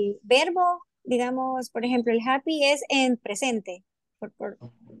el verbo, digamos, por ejemplo, el happy es en presente.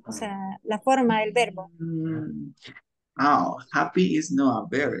 O sea, la forma del verbo. Oh, happy is not a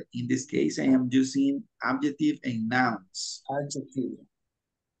verb. In this case, I am using adjective and nouns. Adjective.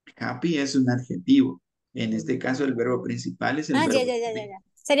 Happy es un adjetivo. En este caso, el verbo principal es el verbo. Ya.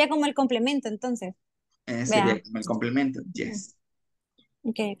 Sería como el complemento, entonces. Sería como el complemento. Yes.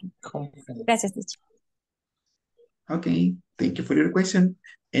 Okay. Gracias, teacher. Okay. Thank you for your question.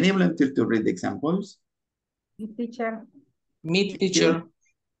 Any volunteer to read the examples? Teacher. Me, teacher.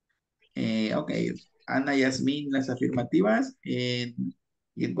 Okay. Ana Yasmin, las afirmativas. And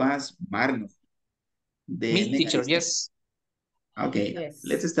it was Marlon. Me, teacher, yes. Okay, yes.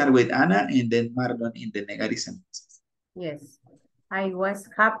 Let's start with Anna and then Marlon in the negative sentences. Yes, I was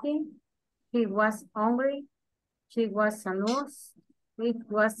happy. He was hungry. She was a nurse. It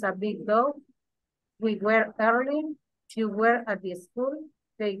was a big dog. We were early. You were at the school.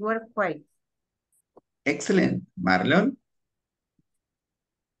 They were quiet. Excellent. Marlon?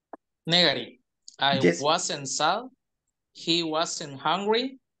 Negative. I yes. wasn't sad. He wasn't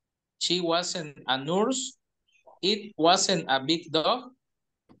hungry. She wasn't a nurse. It wasn't a big dog.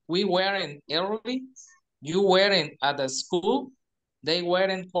 We weren't early. You weren't at the school. They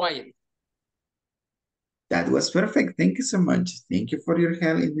weren't quiet. That was perfect. Thank you so much. Thank you for your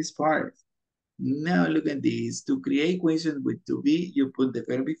help in this part. Now look at this. To create questions with to be, you put the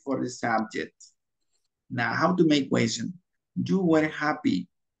verb before the subject. Now, how to make question? You were happy.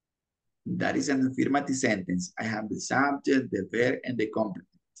 That is an affirmative sentence. I have the subject, the verb, and the complement.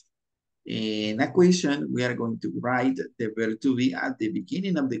 In a question, we are going to write the verb to be at the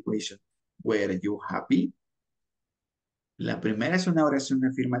beginning of the question. Were you happy? La primera es una oración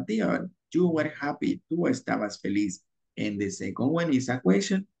afirmativa. You were happy. Tú estabas feliz. And the second one is a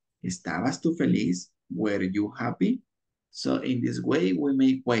question. ¿Estabas tú feliz? Were you happy? So in this way we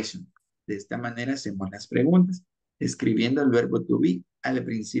make questions. De esta manera hacemos las preguntas, escribiendo el verbo to be al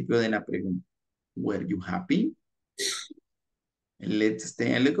principio de la pregunta. Were you happy? Let's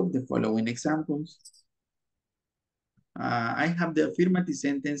take a look at the following examples. I have the affirmative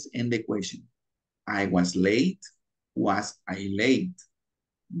sentence and the question. I was late. Was I late?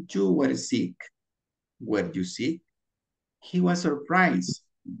 You were sick. Were you sick? He was surprised.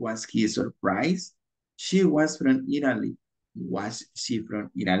 Was he surprised? She was from Italy. Was she from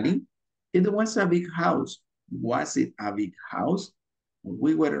Italy? It was a big house. Was it a big house?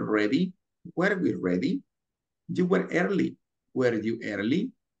 We were ready. Were we ready? You were early. Were you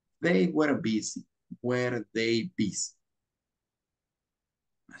early? They were busy. Were they busy?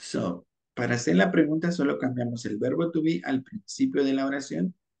 So, para hacer la pregunta solo cambiamos el verbo to be al principio de la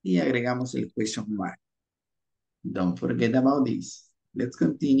oración y agregamos el question mark. Don't forget about this. Let's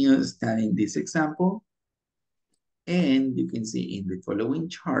continue studying this example. And you can see in the following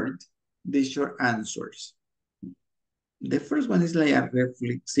chart, the short answers. The first one is like a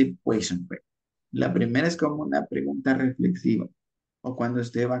reflexive question. La primera es como una pregunta reflexiva. O cuando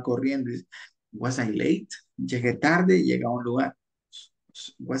usted va corriendo, was I late? Llegué tarde, llega a un lugar.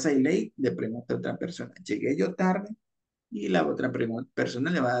 Was I late? Le pregunta a otra persona. Llegué yo tarde y la otra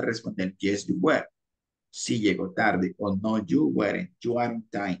persona le va a responder, yes, you were. Si llegó tarde o no, you weren't. You are on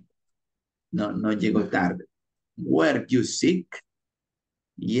time. No, no llegó tarde. Were you sick?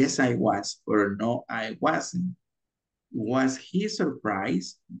 Yes, I was. Or no, I wasn't. Was he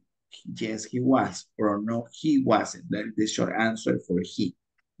surprised? Yes, he was. Or no, he wasn't. That is the short answer for he.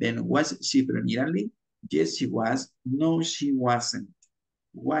 Then was she from Italy? Yes, she was. No, she wasn't.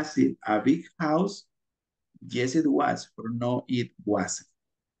 Was it a big house? Yes, it was. Or no, it wasn't.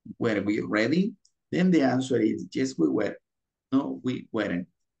 Were we ready? Then the answer is yes, we were. No, we weren't.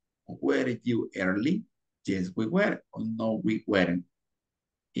 Were you early? Yes, we were. Or no, we weren't.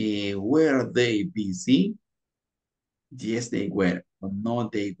 Were they busy? Yes, they were. Or no,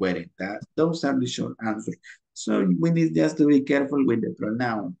 they weren't. Those are the short answers. So we need just to be careful with the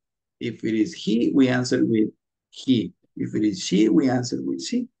pronoun. If it is he, we answer with he. If it is she, we answer with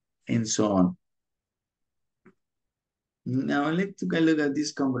she, and so on. Now let's take a look at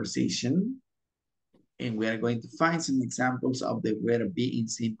this conversation. And we are going to find some examples of the verb be in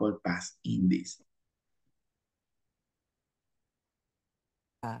simple past in this.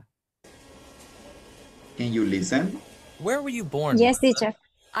 Can you listen? Where were you born? Yes, teacher.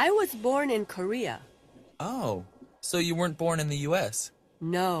 I was born in Korea. Oh, so you weren't born in the U.S.?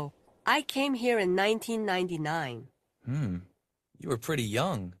 No, I came here in 1999. You were pretty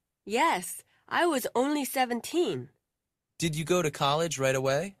young. Yes, I was only 17. Did you go to college right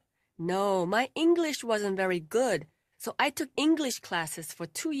away? No, my English wasn't very good, so I took English classes for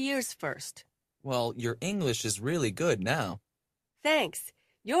 2 years first. Well, your English is really good now. Thanks.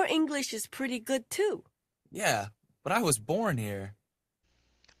 Your English is pretty good too. Yeah, but I was born here.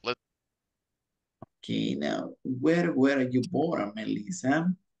 Okay, now, where were you born, Melissa?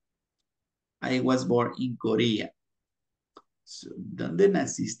 I was born in Korea. So, ¿dónde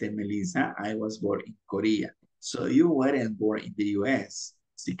naciste, Melissa? I was born in Korea. So you weren't born in the US.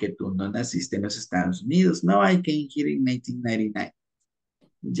 Así que tú no naciste en los Estados Unidos. No, I came here in 1999.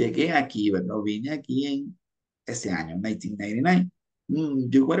 Llegué aquí, ¿verdad? Vine aquí en ese año, 1999.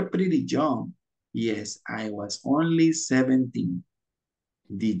 You were pretty young. Yes, I was only 17.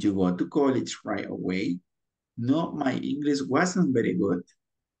 Did you go to college right away? No, my English wasn't very good.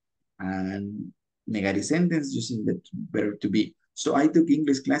 And negative sentence using the verb to be. So I took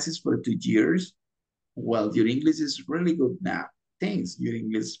English classes for 2 years. Well, your English is really good now. Thanks, your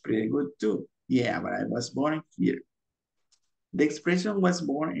English is pretty good too. Yeah, but I was born here. The expression was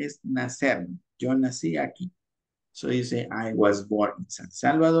born is nacer. Yo nací aquí. So you say, I was born in San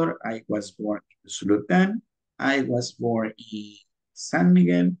Salvador. I was born in Sultan. I was born in San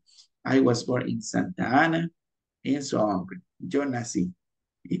Miguel. I was born in Santa Ana. And so on. Yo nací.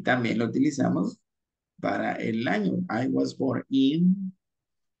 Y también lo utilizamos para el año. I was born in.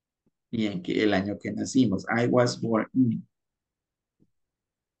 Y en que el año que nacimos. I was born in.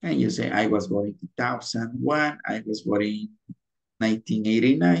 And you say, I was born in 2001. I was born in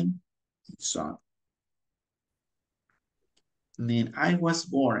 1989. And so on. And then I was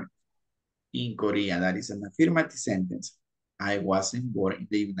born in Korea. That is an affirmative sentence. I wasn't born in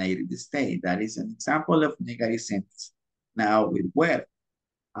the United States. That is an example of negative sentence. Now with where.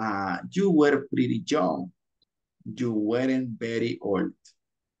 You were pretty young. You weren't very old.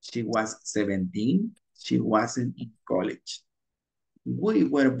 She was 17. She wasn't in college. We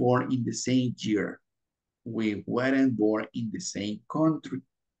were born in the same year. We weren't born in the same country.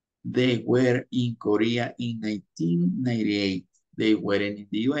 They were in Korea in 1998. They weren't in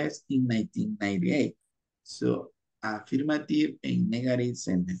the US in 1998. So affirmative and negative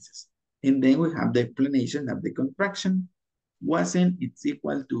sentences. And then we have the explanation of the contraction. Wasn't is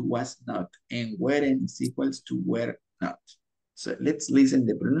equal to was not, and weren't is equals to were not. So let's listen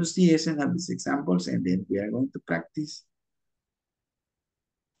the pronunciation of these examples, and then we are going to practice.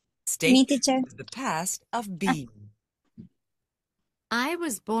 Me, teacher. State the past of being. I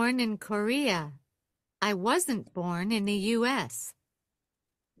was born in Korea. I wasn't born in the US.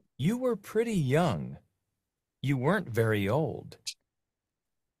 You were pretty young. You weren't very old.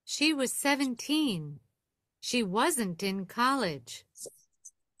 She was 17. She wasn't in college.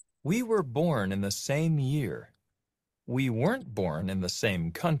 We were born in the same year. We weren't born in the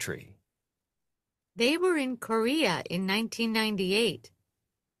same country. They were in Korea in 1998.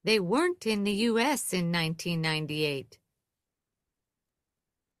 They weren't in the US in 1998.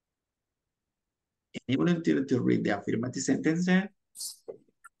 Any volunteer to read the affirmative sentence there?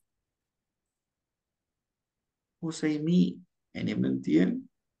 Who say me? Any volunteer?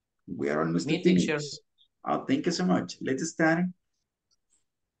 We are almost Me, finished. teacher. Oh, thank you so much. Let's start.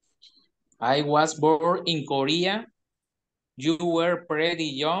 I was born in Korea. You were pretty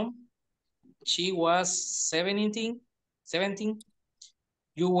young. She was 17.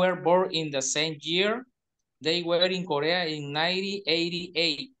 You were born in the same year. They were in Korea in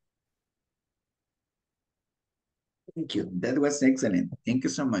 1988. Thank you. That was excellent. Thank you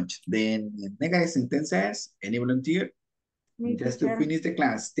so much. Then negative sentences. Any volunteer? Me, Just to teacher. finish the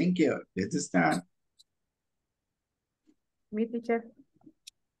class. Thank you. Let's start. Me, teacher.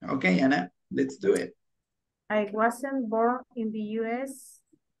 Okay, Anna, let's do it. I wasn't born in the US.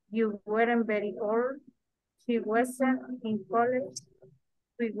 You weren't very old. She wasn't in college.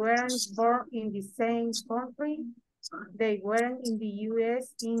 We weren't born in the same country. They weren't in the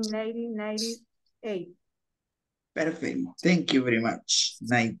US in 1998. Perfect. Thank you very much.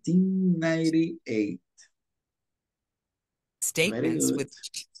 1998. Statements Very good. with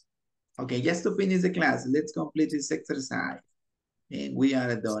Okay, just to finish the class, let's complete this exercise. And we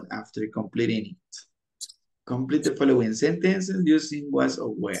are done after completing it. Complete the following sentences using was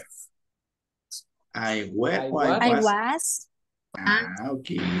or were. I were or I was?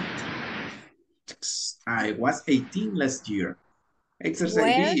 Okay. I was 18 last year.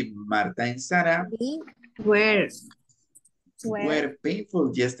 Exercise B, Marta and Sarah Where? were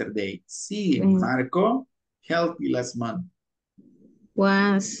painful yesterday. C, Marco, healthy last month.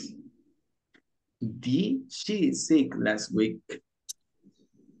 Was. D, she is sick last week.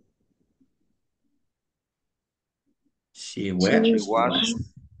 She was sick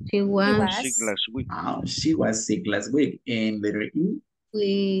last week. Oh, she was sick last week. And letter E?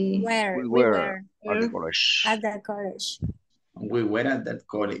 We were at the college. At the college. We were at that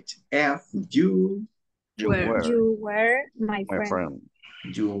college. F, you were my friend.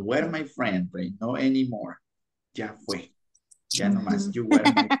 You were my friend, right? No anymore. Ya fue. Ya no más. You were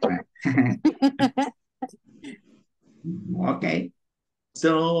my friend. Okay.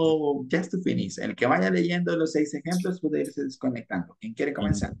 So, just to finish, el que vaya leyendo los 6 ejemplos puede irse desconectando. ¿Quién quiere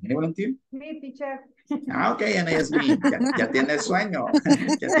comenzar? ¿Quiere volunteer? Me, teacher. Ah, ok, Ana Yasmin. Ya tiene sueño.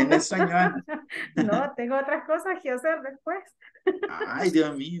 Ya tiene sueño, Ana. No, tengo otras cosas que hacer después. Ay,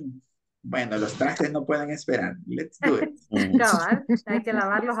 Dios mío. Bueno, los trajes no pueden esperar. Let's do it. Cabal, hay que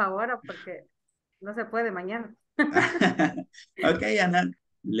lavarlos ahora porque no se puede mañana. Ok, Ana,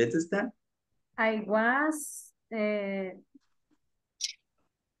 let's start. I was,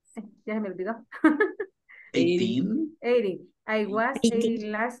 ya se me olvidó. 18. 80. I was 80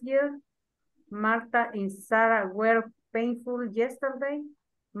 last year. Marta and Sarah were painful yesterday.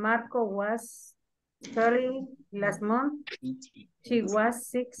 Marco was 30 last month. She was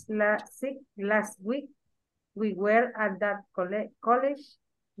sick last week. We were at that college.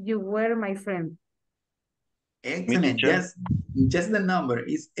 You were my friend. Excellent. Just the number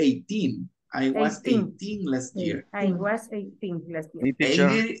is 18. I was 18 last year. I was 18 last year.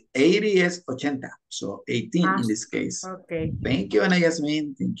 80 is 80. So 18 in this case. Okay. Thank you, Ana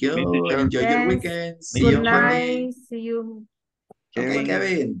Yasmin. Thank you. Enjoy your weekend. See Good you night. Monday. See you. Okay,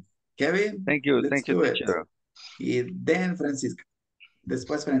 Kevin. Thank you. Let's Thank you, do it. teacher. Y then Francisca.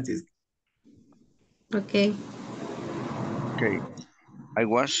 Después Francisca. Okay. Okay. I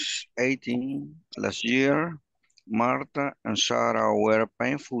was 18 last year. Marta and Sarah were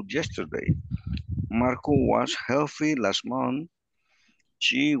painful yesterday. Marco was healthy last month.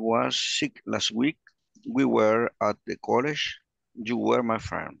 She was sick last week. We were at the college. You were my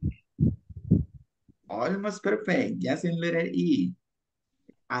friend. Almost perfect. Just in letter E.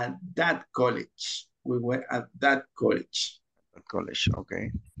 At that college. We were at that college. College,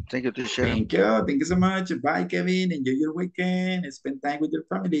 okay. Thank you, teacher. Thank you. Thank you so much. Bye, Kevin. Enjoy your weekend. Spend time with your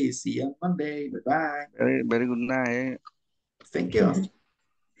family. See you on Monday. Bye-bye. Very, very good night. Thank you.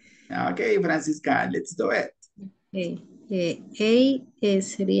 Okay, Francisca, let's do it. Okay. A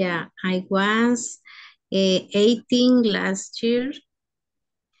sería I was 18 last year.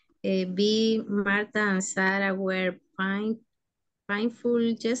 B, Martha and Sarah were painful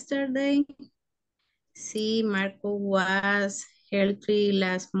yesterday. C, Marco was healthy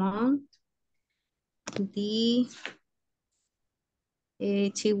last month. D,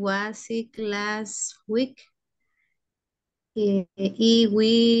 she was sick last week. E,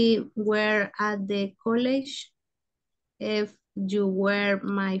 we were at the college. F, you were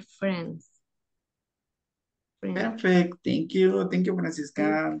my friends. Perfect. Thank you. Thank you,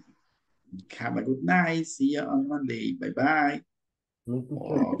 Francisca. Have a good night. See you on Monday. Bye-bye.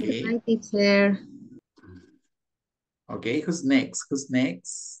 Okay. Bye, teacher. Okay, who's next? Who's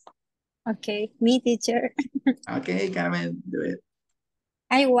next? Okay, me, teacher. Okay, Carmen, do it.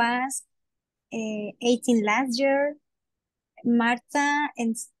 I was 18 last year. Martha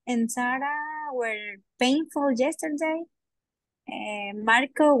and Sarah were painful yesterday.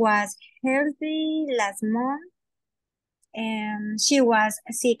 Marco was healthy last month. She was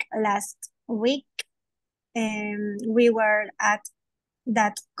sick last week. We were at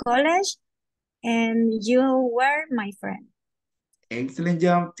that college, and you were my friend. Excellent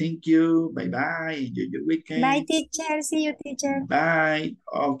job. Thank you. Bye-bye. Enjoy your weekend. Bye, teacher. See you, teacher. Bye.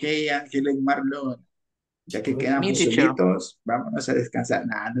 Okay, Ángel y Marlon. Ya que quedamos Me, teacher. solitos, vámonos a descansar.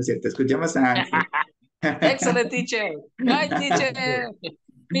 Nada, no es cierto. Escuchemos a Ángel. Excellent, teacher. Bye, teacher.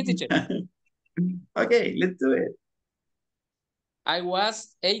 Me, teacher. Okay, let's do it. I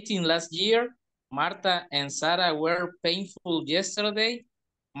was 18 last year. Martha and Sarah were painful yesterday.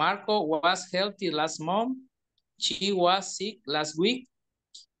 Marco was healthy last month. She was sick last week.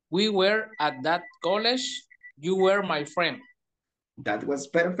 We were at that college. You were my friend. That was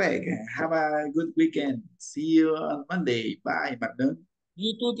perfect. Have a good weekend. See you on Monday. Bye, Marlon.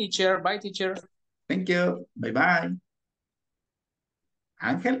 You too, teacher. Bye, teacher. Thank you. Bye-bye.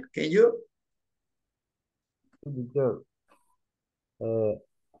 Ángel, can you? Teacher.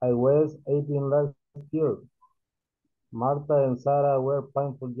 I was 18 last year. Martha and Sarah were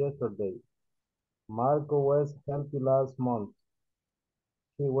painful yesterday. Marco was healthy last month.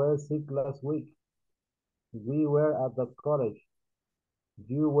 He was sick last week. We were at the college.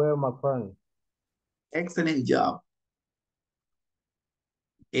 You were my friend. Excellent job.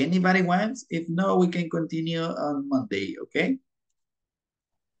 Anybody wants? If no, we can continue on Monday, okay?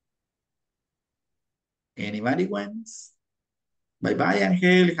 Anybody wants? Bye-bye,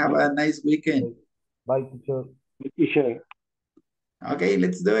 Angel. Have a nice weekend. Bye, teacher. Teacher, Okay,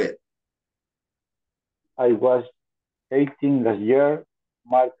 let's do it. I was 18 last year.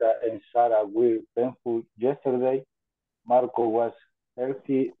 Martha and Sarah were painful yesterday. Marco was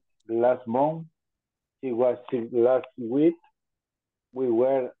healthy last month. He was sick last week. We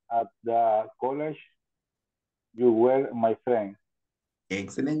were at the college. You were my friend.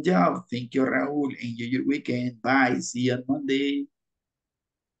 Excellent job. Thank you, Raul. Enjoy your weekend. Bye. See you on Monday.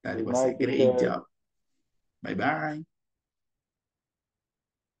 That Good was a night, great teacher. job. Bye-bye.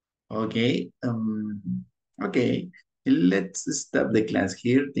 Okay. Okay. Let's stop the class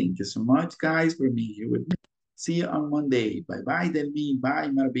here. Thank you so much, guys, for being here with me. See you on Monday. Bye-bye, Delmi. Bye,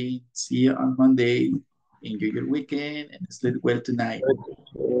 Marvin. See you on Monday. Enjoy your weekend and sleep well tonight.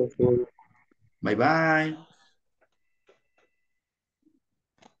 Bye-bye.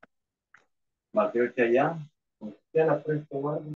 Mateo allá. Ya la presto,